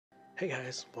Hey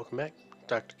guys, welcome back.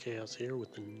 Dr. Chaos here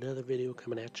with another video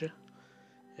coming at you.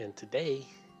 And today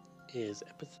is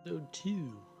episode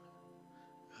 2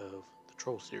 of the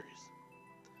Troll series.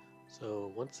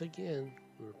 So once again,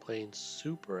 we were playing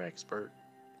Super Expert.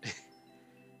 And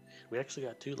we actually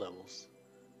got 2 levels.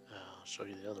 I'll show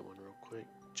you the other one real quick.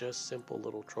 Just Simple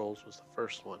Little Trolls was the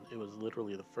first one. It was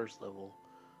literally the first level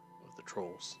of the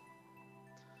Trolls.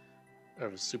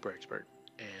 Of Super Expert.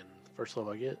 And the first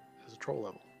level I get is a Troll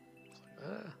level.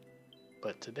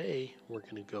 But today we're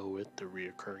going to go with the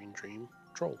Reoccurring Dream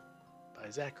Troll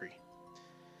by Zachary.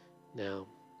 Now,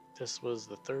 this was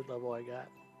the 3rd level I got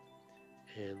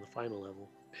and the final level,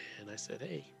 and I said,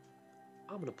 hey,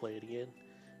 I'm going to play it again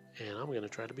and I'm going to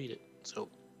try to beat it. So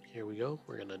here we go.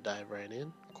 We're going to dive right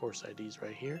in. Course ID's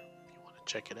right here if you want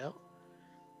to check it out.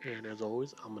 And as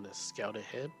always, I'm going to scout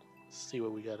ahead, see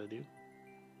what we got to do.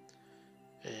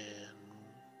 And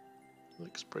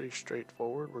looks pretty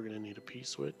straightforward. We're going to need a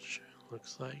P-switch,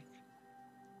 looks like.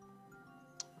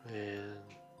 And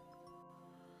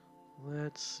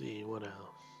let's see what else.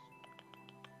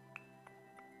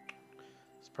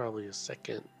 It's probably a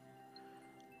second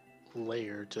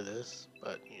layer to this,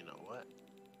 but you know what?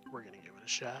 We're going to give it a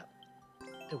shot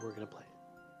and we're going to play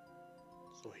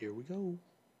it. So here we go.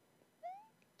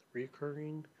 The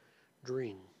Reoccurring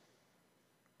Dream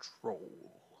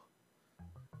Troll.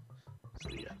 So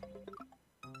yeah.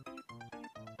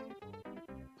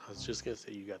 I was just gonna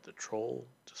say you got the troll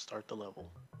to start the level.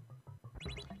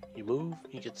 You move,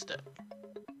 you get stuck.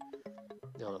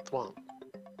 Now the thwomp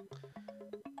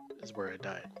is where I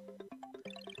died.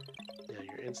 Now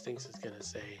your instincts is gonna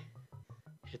say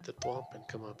hit the thwomp and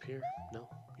come up here. No,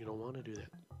 you don't want to do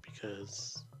that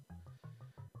because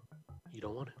you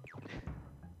don't want it.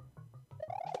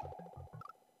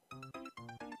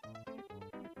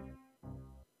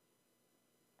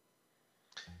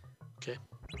 Okay.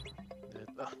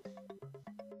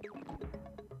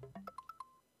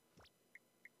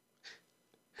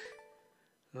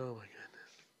 Oh my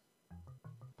goodness.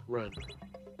 Run.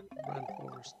 Run,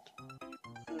 Forrest.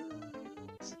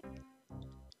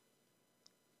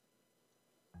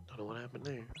 Don't know what happened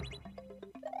there.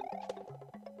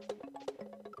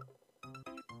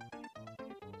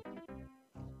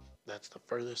 That's the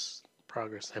furthest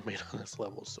progress I made on this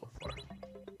level so far.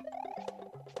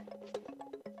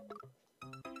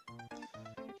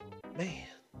 Man.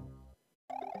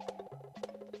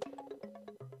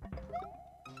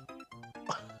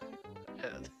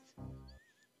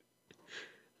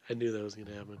 I knew that was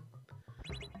gonna happen.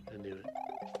 I knew it.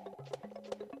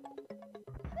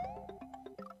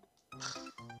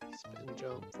 Spin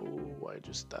jump. Ooh, why'd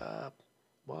you stop?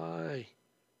 Why?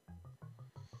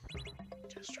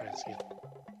 Just try and see it.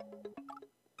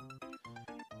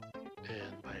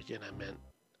 And by again, I meant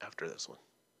after this one.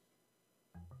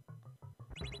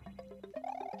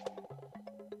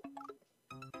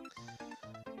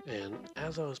 And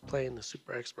as I was playing the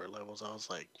Super Expert levels, I was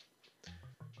like,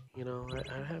 you know,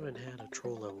 I haven't had a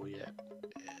troll level yet.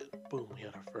 And boom, we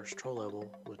had our first troll level,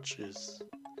 which is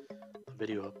the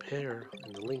video up here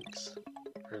in the links,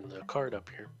 or in the card up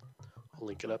here. I'll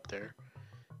link it up there.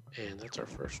 And that's our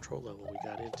first troll level we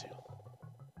got into.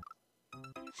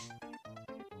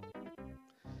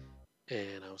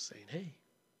 And I was saying, hey,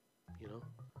 you know,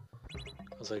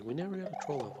 I was like, we never got a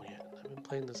troll level yet. I've been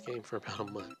playing this game for about a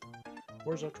month.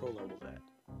 Where's our troll levels at?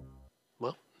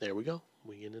 Well, there we go.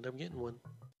 We ended up getting one.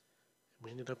 We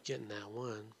ended up getting that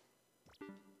one.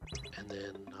 And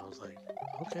then I was like,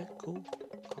 okay, cool.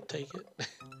 I'll take it.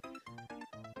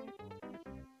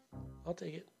 I'll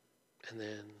take it. And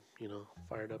then, you know,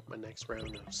 fired up my next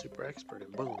round of Super Expert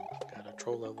and boom, got a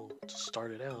troll level to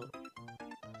start it out.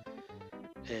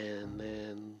 And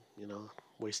then, you know,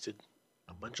 wasted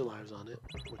a bunch of lives on it,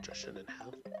 which I shouldn't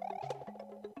have.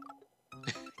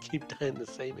 Keep dying the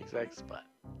same exact spot.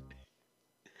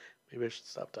 Maybe I should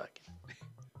stop talking.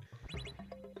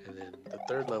 And then the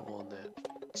 3rd level on that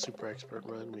Super Expert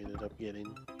run, we ended up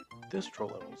getting this troll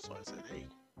level. So I said, hey,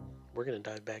 we're going to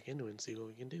dive back into it and see what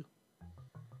we can do.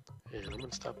 And I'm going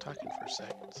to stop talking for a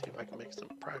second, see if I can make some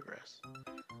progress.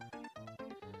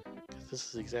 Because this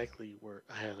is exactly where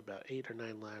I had about 8 or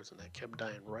 9 lives and I kept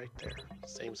dying right there,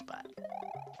 same spot.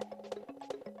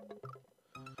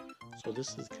 So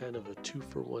this is kind of a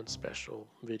 2-for-1 special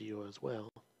video as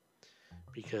well.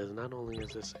 Because not only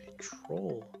is this a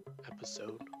troll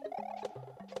episode,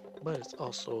 but it's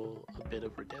also a bit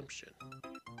of redemption.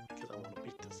 Because I want to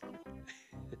beat this level.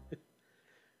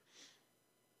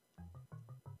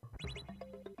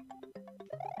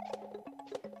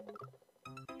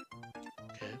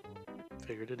 Okay,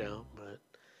 figured it out, but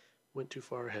went too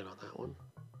far ahead on that one.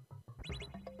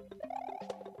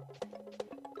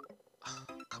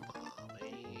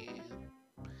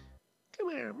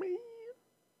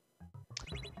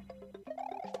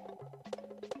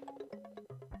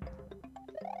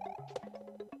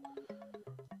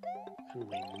 And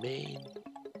we made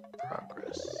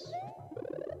progress.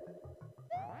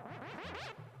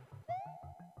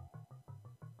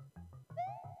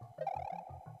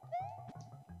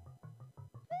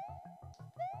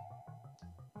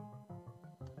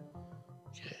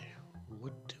 Okay,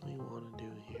 what do we want to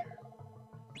do here?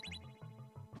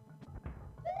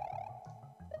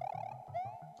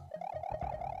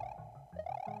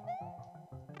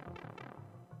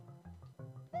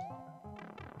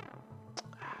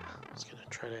 I was gonna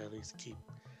try to at least keep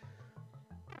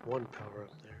one power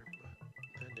up there, but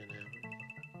that didn't happen.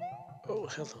 Oh,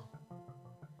 hello.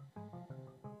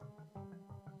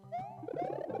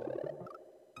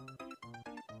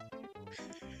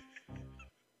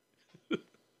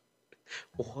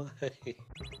 Why?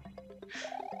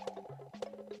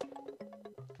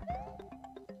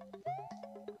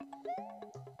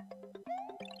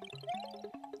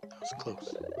 That was close.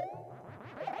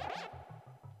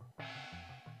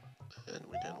 And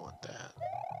we didn't want that.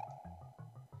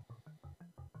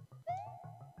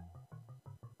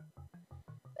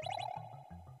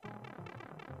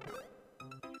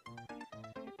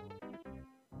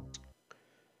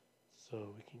 So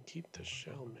we can keep the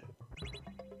shell mitt.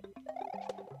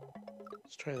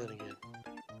 Let's try that again.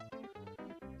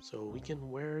 So we can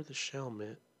wear the shell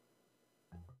mitt.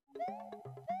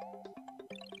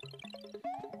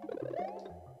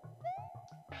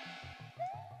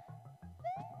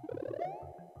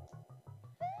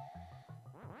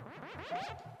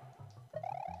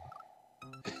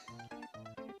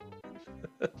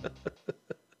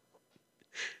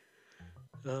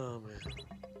 Oh man,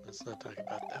 let's not talk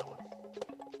about that one.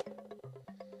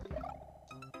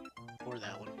 Or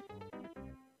that one.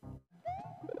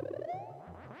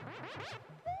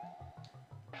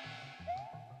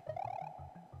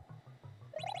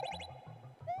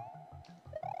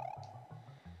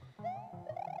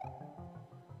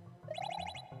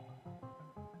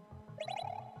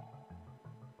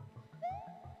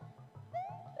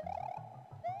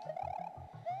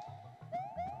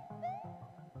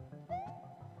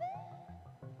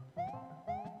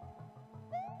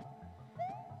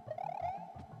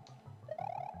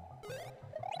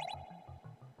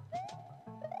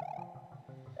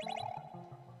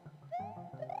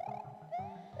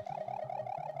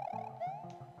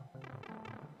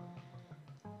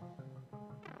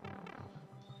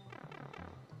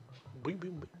 Boing,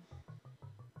 boing, boing.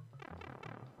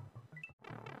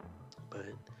 But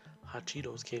Hot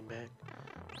Cheetos came back.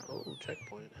 Oh,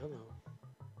 checkpoint. Hello.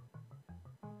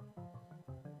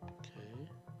 Okay.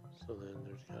 So then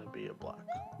there's got to be a block.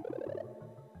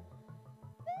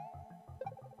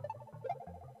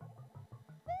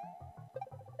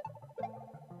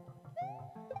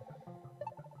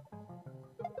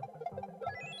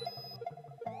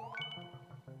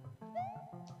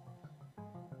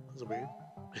 That's weird.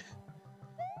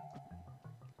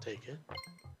 Take it.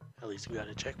 At least we got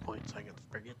a checkpoint so I can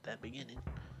forget that beginning.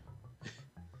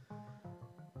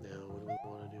 Now, what do we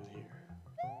want to do here?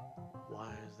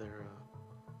 Why is there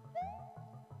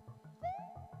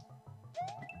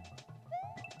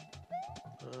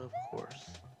a... Of course.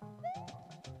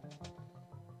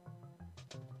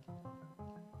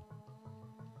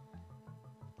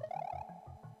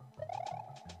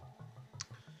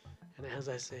 And as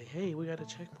I say, hey, we got a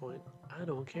checkpoint, I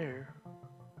don't care.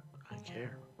 I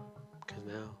care. Because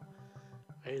now,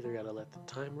 I either got to let the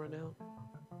time run out,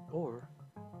 or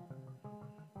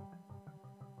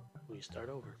we start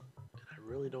over. And I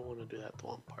really don't want to do that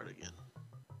one part again.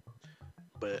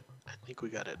 But I think we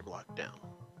got it locked down.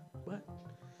 But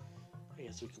I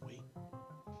guess we can wait.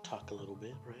 Talk a little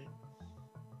bit, right?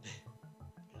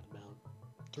 Got about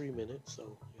 3 minutes,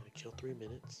 so we gotta kill 3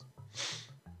 minutes.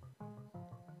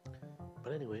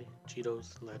 But anyway,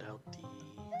 Cheetos let out the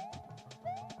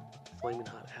flaming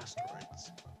hot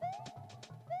asteroids.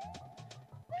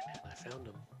 And I found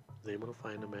them. I was able to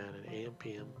find them at an AM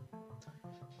PM.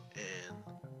 And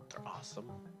they're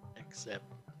awesome, except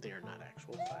they are not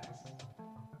actual size.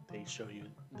 They show you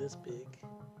this big,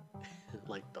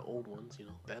 like the old ones, you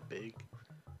know, that big.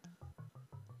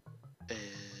 And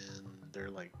they're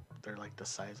like the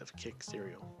size of Kick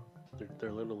cereal.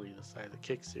 They're literally the size of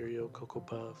Kick cereal, Cocoa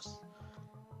Puffs.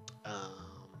 I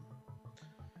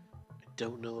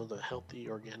don't know the healthy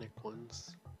organic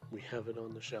ones. We have it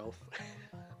on the shelf.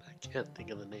 I can't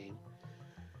think of the name.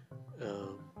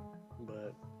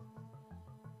 But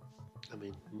I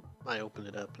mean, I opened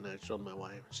it up and I showed my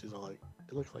wife. She's all like,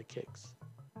 "It looks like Kicks,"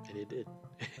 and it did.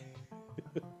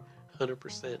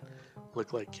 100%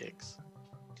 look like Kicks.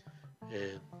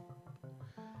 And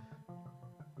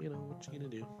you know what you gonna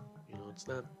do? You know, it's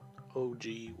not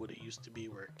OG what it used to be,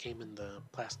 where it came in the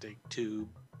plastic tube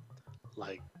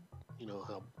like, you know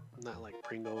how, not like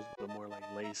Pringles, but more like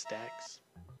Lay's Stacks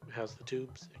has the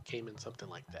tubes. It came in something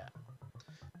like that.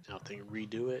 Now if they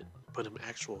redo it, put them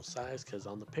actual size, because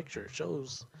on the picture it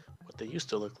shows what they used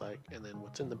to look like, and then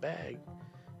what's in the bag,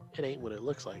 it ain't what it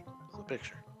looks like on the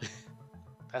picture.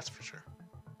 That's for sure.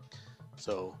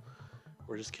 So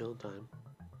we're just killing time,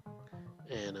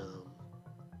 and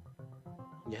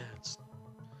yeah, it's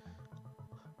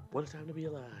what a time to be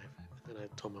alive. And then I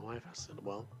told my wife, I said,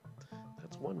 well,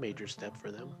 that's one major step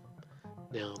for them.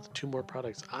 Now the two more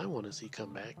products I want to see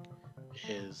come back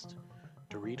is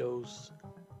Doritos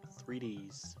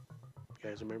 3Ds. You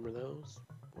guys remember those?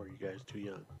 Or are you guys too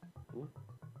young?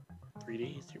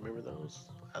 3Ds, you remember those?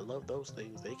 I love those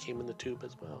things. They came in the tube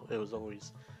as well. It was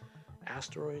always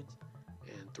Asteroids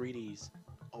and 3Ds.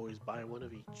 Always buy one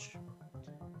of each.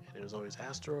 And it was always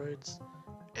Asteroids,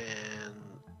 and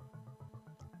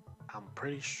I'm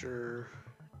pretty sure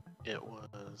it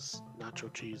was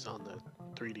nacho cheese on the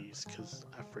 3Ds, because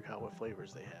I forgot what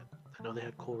flavors they had. I know they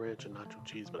had Cool Ranch and nacho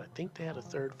cheese, but I think they had a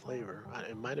third flavor.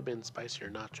 It might have been spicier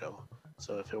nacho.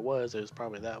 So if it was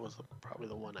probably probably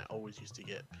the one I always used to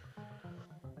get.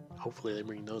 Hopefully they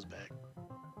bring those back.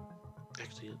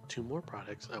 Actually, two more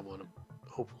products I want to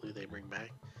hopefully they bring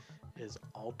back is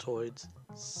Altoids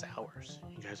Sours.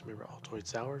 You guys remember Altoids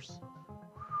Sours?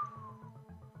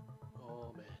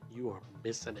 Oh man, you are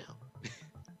missing out.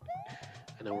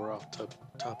 I know we're off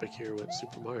topic here with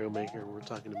Super Mario Maker. We're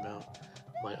talking about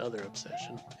my other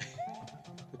obsession.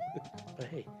 But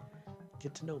hey,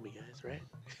 get to know me, guys, right?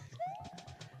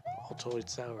 Altoids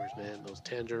Sours, man. Those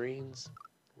tangerines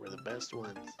were the best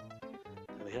ones.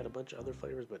 Now, they had a bunch of other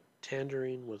flavors, but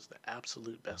tangerine was the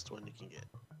absolute best one you can get.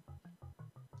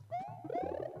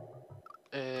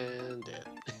 And dead.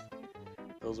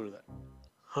 Those were the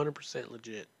 100%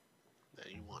 legit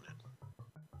that you wanted.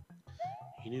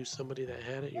 You knew somebody that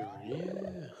had it, you're like,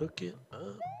 yeah, hook it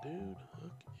up, dude,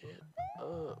 hook it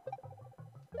up.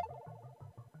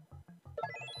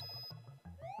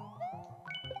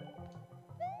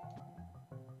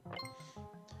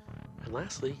 And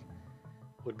lastly,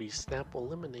 would be Snapple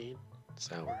Lemonade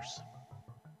Sours.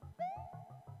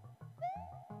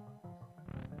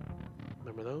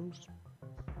 Remember those?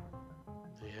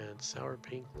 They had sour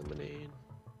pink lemonade.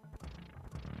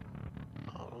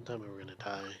 Oh, don't tell me we're gonna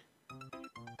die.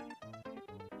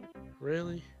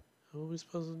 Really? What are we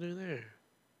supposed to do there?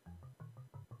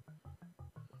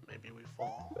 Maybe we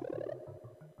fall.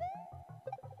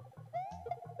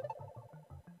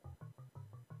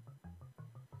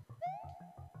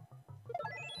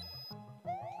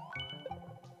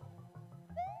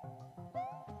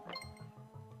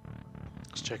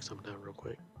 Let's check something out real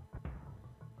quick.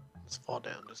 Let's fall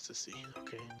down just to see.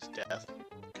 Okay, it's death.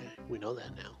 Okay, we know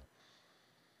that now.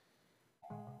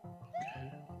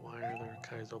 Okay, why are there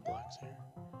Kaizo blocks here?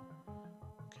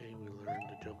 Okay, we learned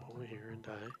to jump over here and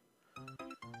die.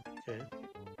 Okay.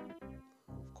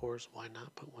 Of course, why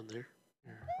not put one there?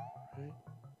 Here, right?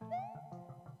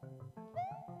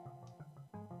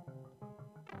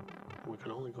 We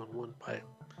can only go in one pipe.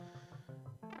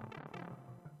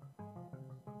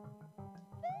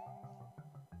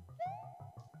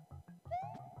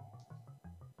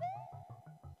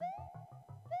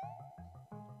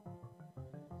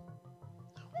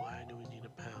 Why do we need a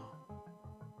POW?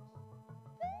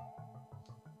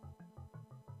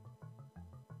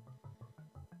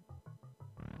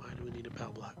 Why do we need a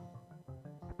POW block?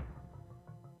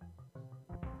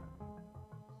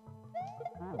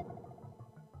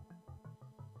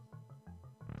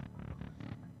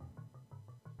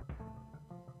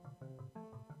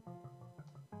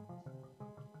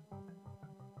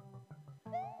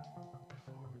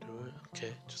 Before we do it,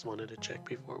 okay, just wanted to check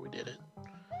before we did it.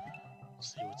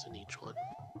 See what's in each one.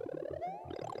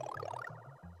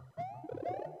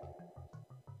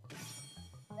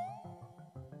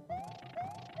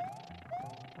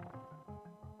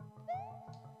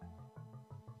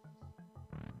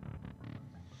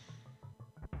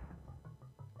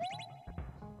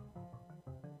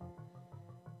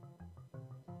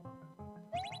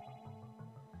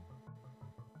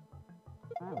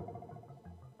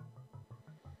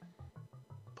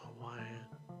 But why?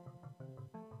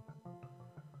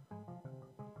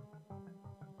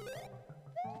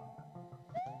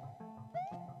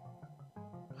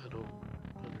 I don't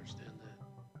understand that.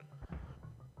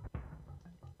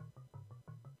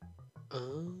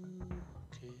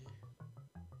 Okay.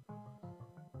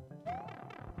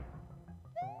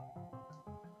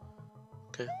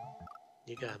 Okay,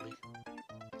 you got me.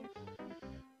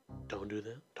 Don't do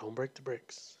that. Don't break the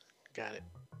bricks. Got it.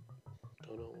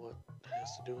 Don't know what that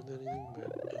has to do with anything,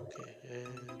 but okay.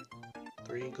 And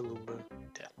 3 Galumba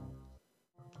death.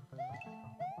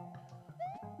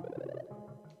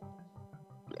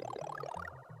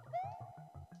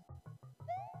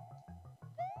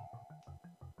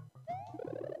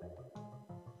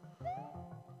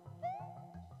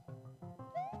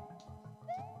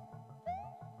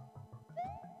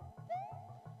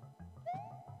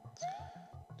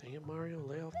 Dang it, Mario,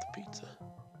 lay off the pizza.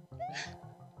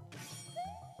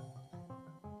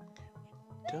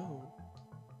 Don't.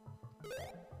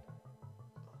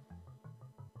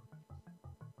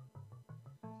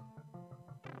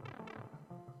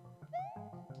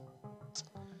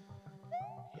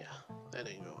 Yeah, that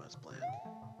didn't go as planned.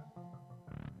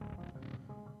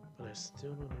 But I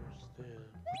still don't understand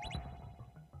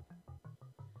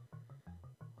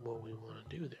what we want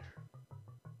to do there.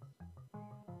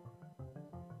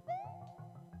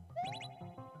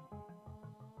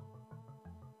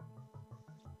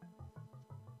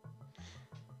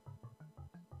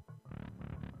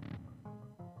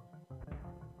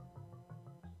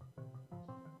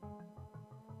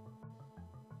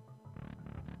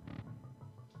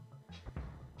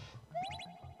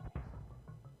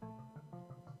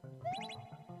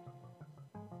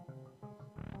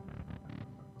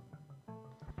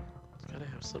 It's gotta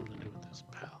have something to do with this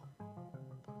pal.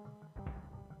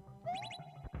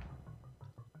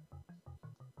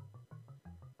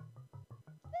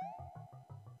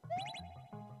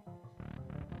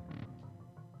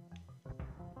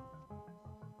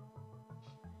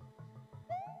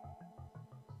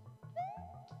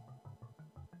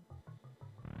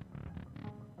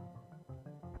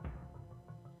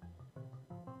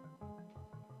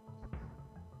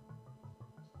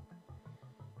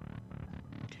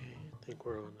 Okay, I think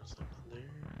we're onto something there.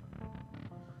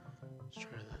 Let's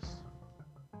try this.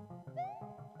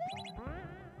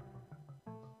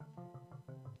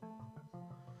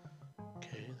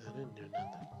 Okay, that didn't do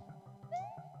nothing.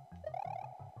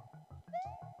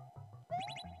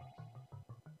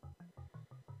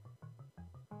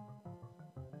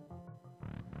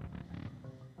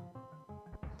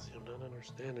 See, I'm not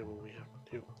understanding what we have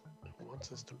to do. It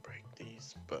wants us to break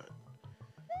these, but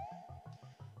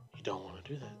you don't want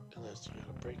to do that unless you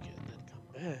gotta break it and then come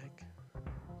back.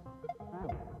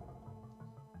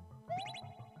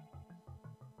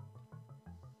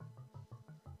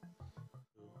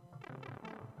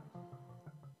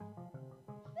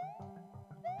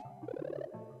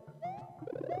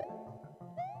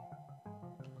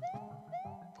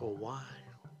 But why?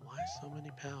 Why so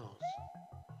many pals?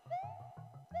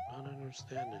 Not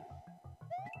understanding.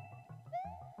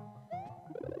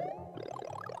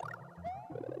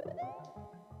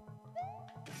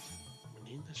 We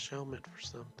need the Shelmet for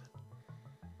something.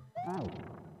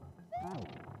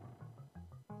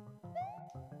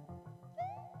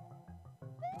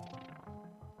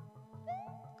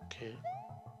 Okay.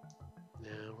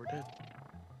 Now we're done.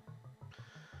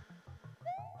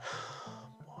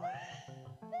 Boy.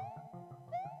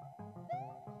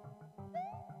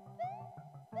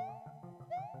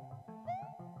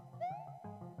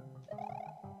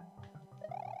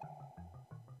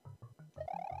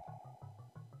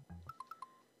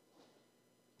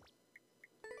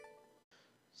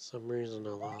 Some reason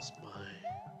I lost my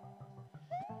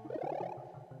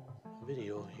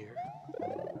video here.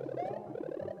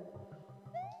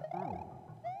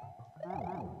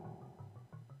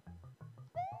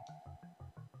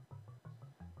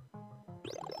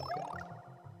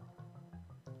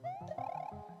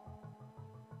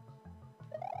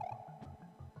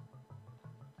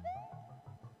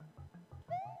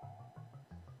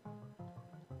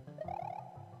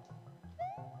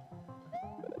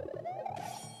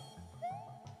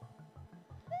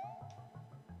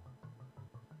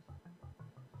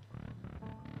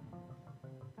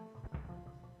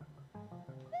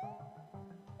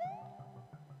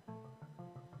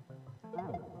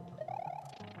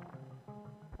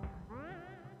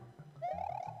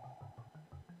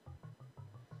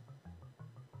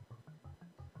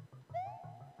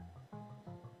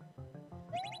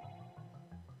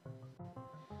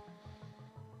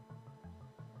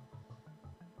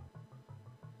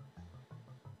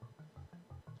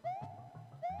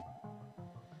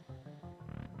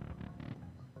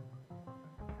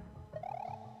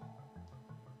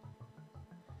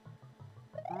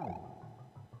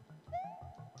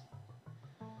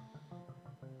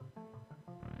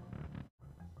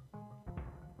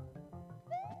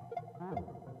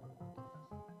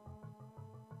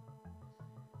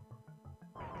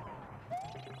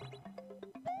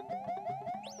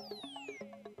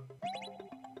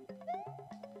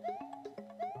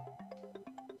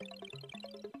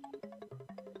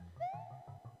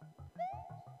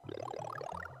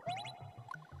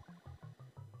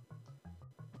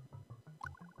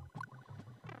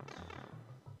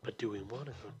 But do we want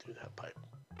to go through that pipe?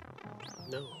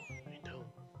 No, we don't.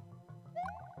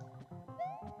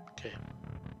 Okay,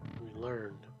 we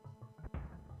learned.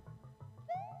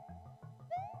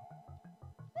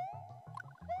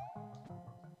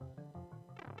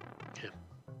 Okay,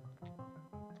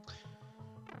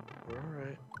 we're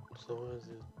alright. As long as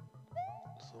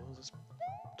this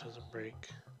doesn't break.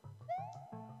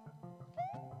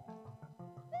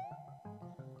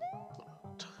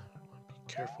 Be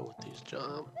careful with these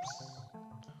jumps.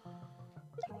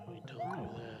 So we don't do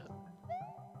that.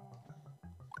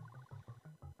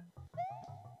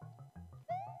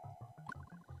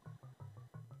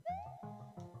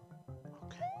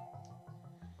 Okay.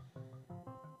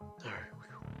 Alright,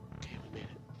 okay, we made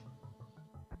it.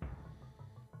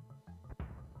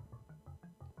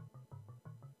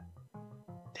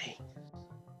 Dang.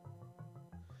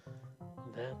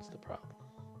 That's the problem.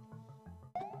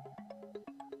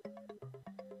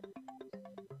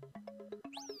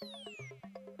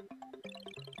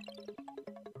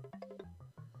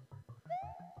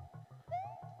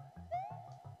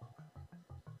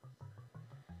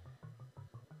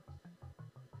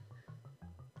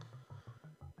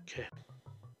 Okay.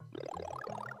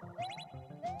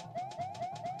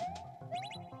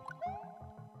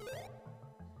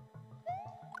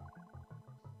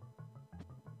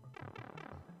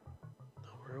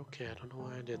 No, we're okay. I don't know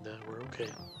why I did that. We're okay.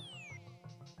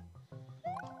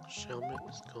 Shelmet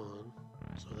is gone,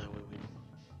 so that way we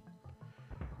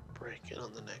break it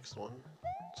on the next one.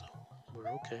 So we're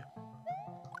okay.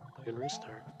 We can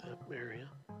restart that area.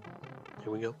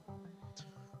 Here we go.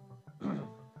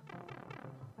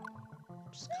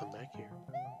 Just come back here.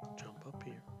 Jump up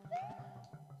here.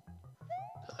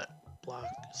 Now that block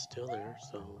is still there,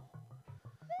 so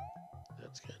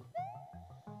that's good.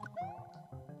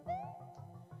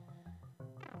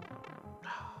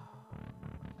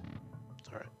 It's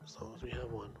alright, as long as we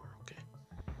have one, we're okay.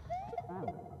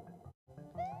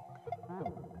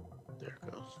 There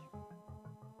it goes.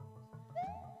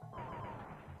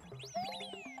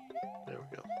 There we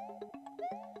go.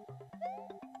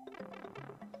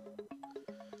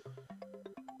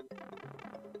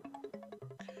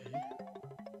 Okay.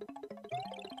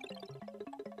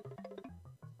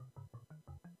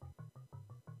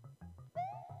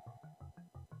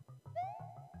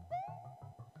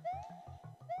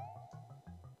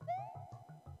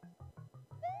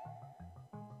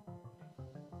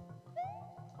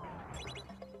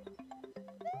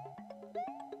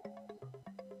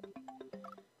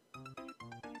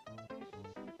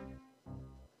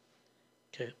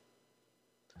 Okay.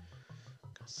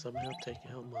 Gotta somehow take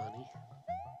out money.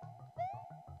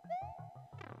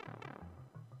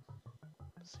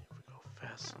 Let's see if we go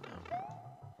fast enough.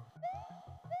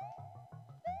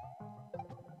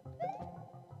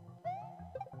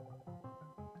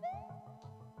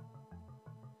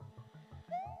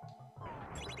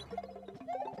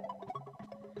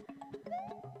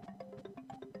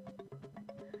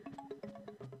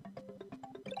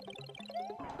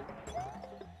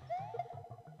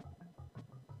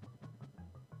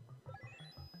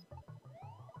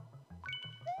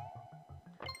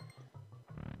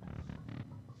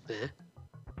 Eh?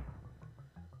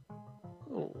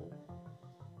 Oh,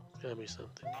 gotta be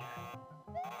something here.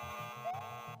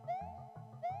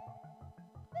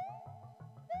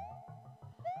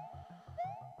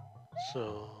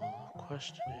 So, the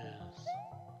question is,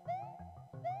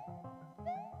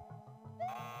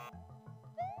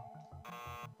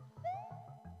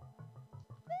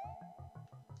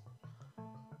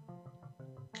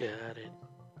 got it.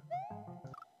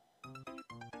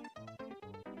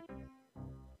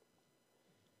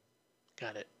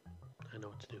 Got it. I know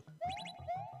what to do.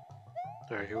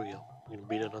 Alright, here we go. I'm gonna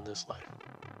beat it on this life.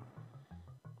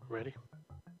 Ready?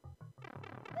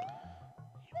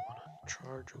 You wanna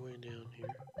charge your way down here.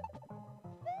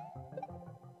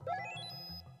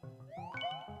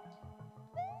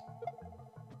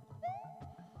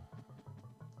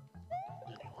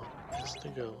 Then you want this to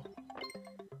go.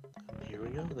 And here we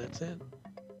go, that's it.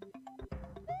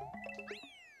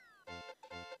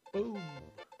 Boom!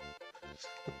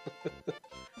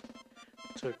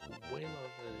 Took way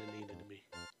longer than it needed to be.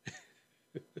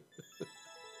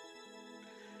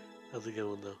 That's a good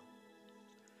one though.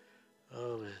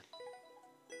 Oh man.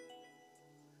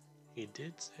 He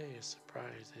did say a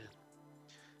surprise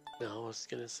in. Now I was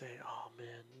gonna say, oh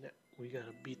man, we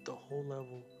gotta beat the whole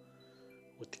level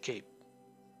with the cape.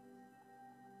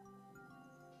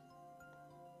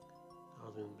 I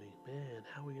was gonna be, man,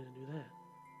 how are we gonna do that?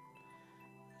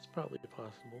 It's probably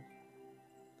possible.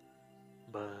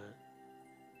 But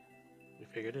we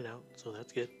figured it out, so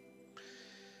that's good.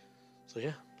 So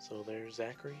yeah, so there's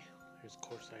Zachary. There's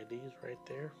course IDs right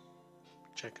there.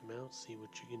 Check them out, see what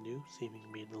you can do, see if you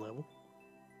can beat the level.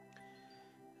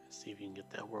 See if you can get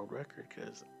that world record,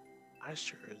 because I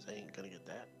sure as ain't gonna get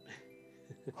that.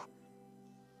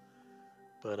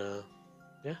 But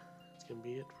yeah, that's gonna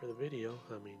be it for the video.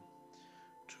 I mean,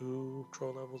 2 2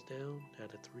 troll levels down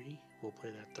out of 3. We'll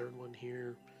play that third one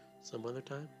here some other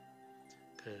time,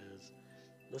 because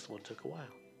this one took a while.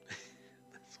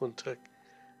 This one took,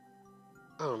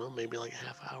 I don't know, maybe like a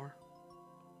half hour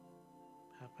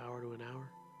to an hour.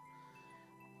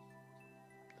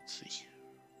 Let's see.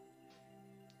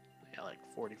 Yeah, like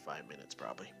 45 minutes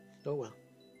probably. Oh well,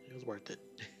 it was worth it.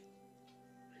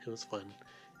 It was fun.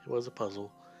 It was a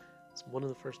puzzle. It's one of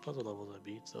the first puzzle levels I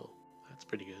beat, so that's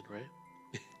pretty good, right?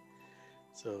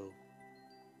 So,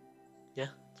 yeah,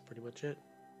 that's pretty much it.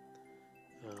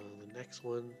 The next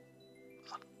one,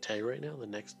 I'll tell you right now, the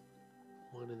next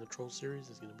one in the Troll series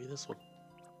is going to be this one.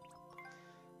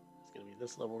 It's going to be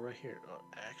this level right here.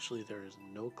 Actually, there is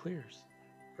no clears.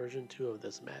 Version 2 of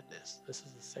this madness. This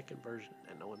is the second version,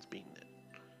 and no one's beaten it.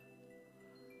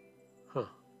 Huh.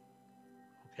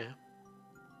 Okay.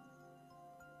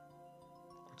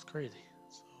 That's crazy.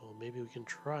 So maybe we can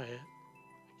try it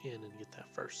again and get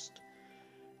that first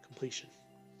completion.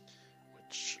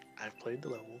 Which, I've played the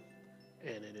level,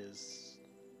 and it is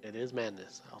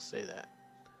madness. I'll say that.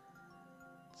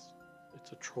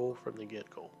 It's a troll from the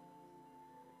get-go.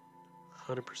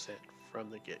 100% from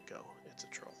the get-go, it's a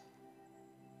troll.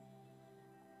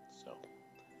 So,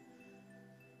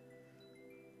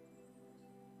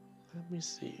 let me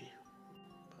see.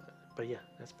 But yeah,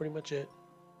 that's pretty much it.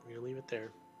 We're gonna leave it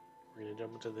there. We're gonna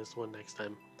jump into this one next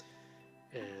time.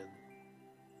 And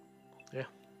yeah,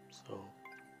 so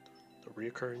the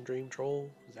reoccurring dream troll,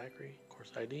 Zachary,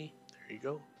 course ID. There you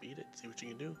go. Beat it. See what you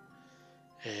can do.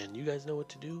 And you guys know what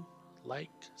to do. Like,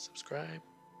 subscribe,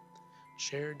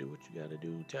 share, do what you gotta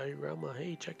do. Tell your grandma,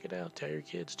 hey, check it out. Tell your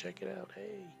kids, check it out.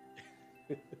 Hey.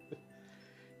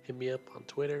 Hit me up on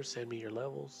Twitter. Send me your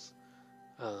levels.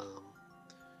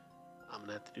 I'm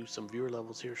gonna have to do some viewer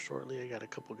levels here shortly. I got a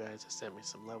couple guys that sent me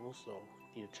some levels, so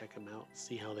you need to check them out,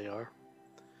 see how they are.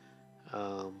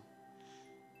 And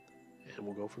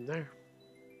we'll go from there.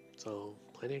 So,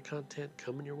 plenty of content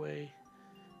coming your way.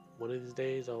 One of these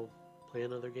days, I'll play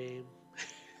another game.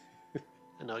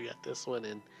 I know I got this one,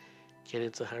 and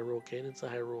Cadence of Hyrule. Cadence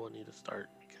of Hyrule I need to start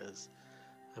because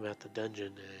I'm at the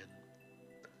dungeon, and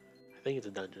I think it's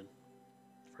a dungeon.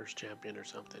 First champion or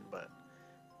something, but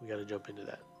we got to jump into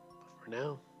that. But for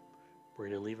now, we're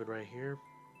going to leave it right here.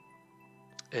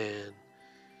 And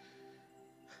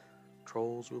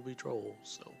trolls will be trolls,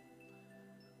 so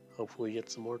hopefully get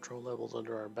some more troll levels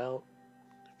under our belt.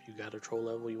 If you got a troll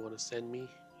level you want to send me,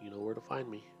 you know where to find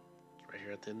me. It's right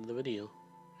here at the end of the video.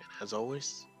 And as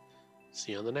always,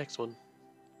 see you on the next one.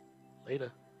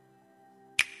 Later.